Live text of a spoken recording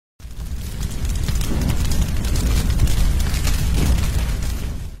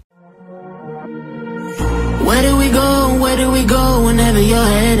go whenever your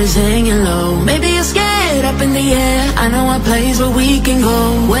head is hanging low? Maybe you're scared up in the air. I know a place where we can go.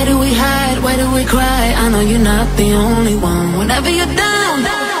 Where do we hide? Where do we cry? I know you're not the only one. Whenever you're down,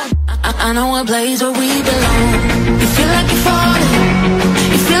 I know a place where we belong. You feel like you're falling,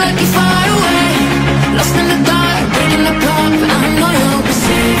 you feel like you're far away, lost in the dark, breaking apart, but I know you'll be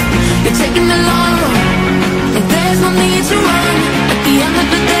safe. You're taking the long road, and there's no need to run. At the end of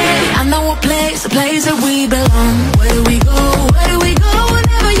the day, I know a place that we belong. Where do we go? Where do we go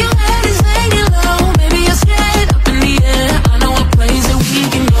whenever your head is hanging low? Maybe you're scared up in the air. I know a place that we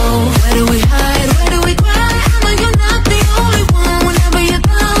can go. Where do we hide? Where do we cry? I know you're not the only one. Whenever you're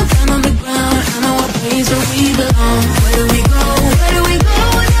down on the ground, I know a place where we belong. Where do we go? Where do we go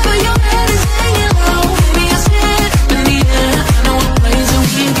whenever your head is hanging low? Maybe you're scared up in the air. I know a place that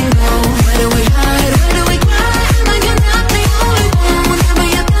we can go. Where do we hide? Where do we cry? I know you're not the only one. Whenever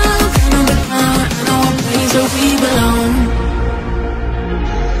you're down on the ground, I know a place where we belong.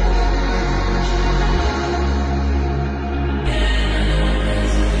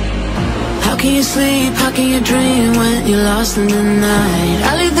 How can you sleep? How can you dream when you're lost in the night?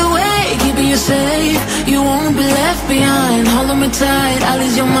 I lead the way, keeping you safe. You won't be left behind. Hold on me tight, I'll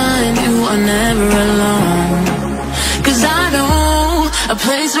ease your mind. You are never alone. 'Cause I know a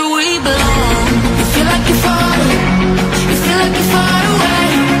place where we belong. You feel like you're falling, you feel like you're far away,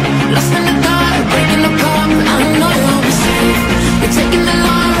 lost in the dark, breaking apart, but I know you'll be safe. You're taking the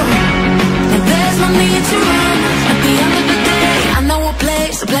long road, and there's no need to run. At the end of the day, I know a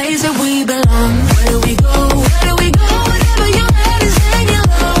place that we belong. Where do we go? Where do we go whenever your head is hanging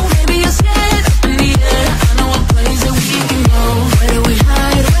low? Maybe you're scared up in the air. I know a place that we can go. Where do we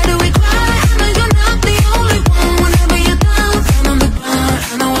hide? Where do we cry? I know you're not the only one. Whenever you're down on the ground,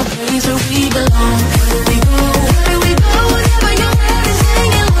 I know a place where we belong. Where do we go?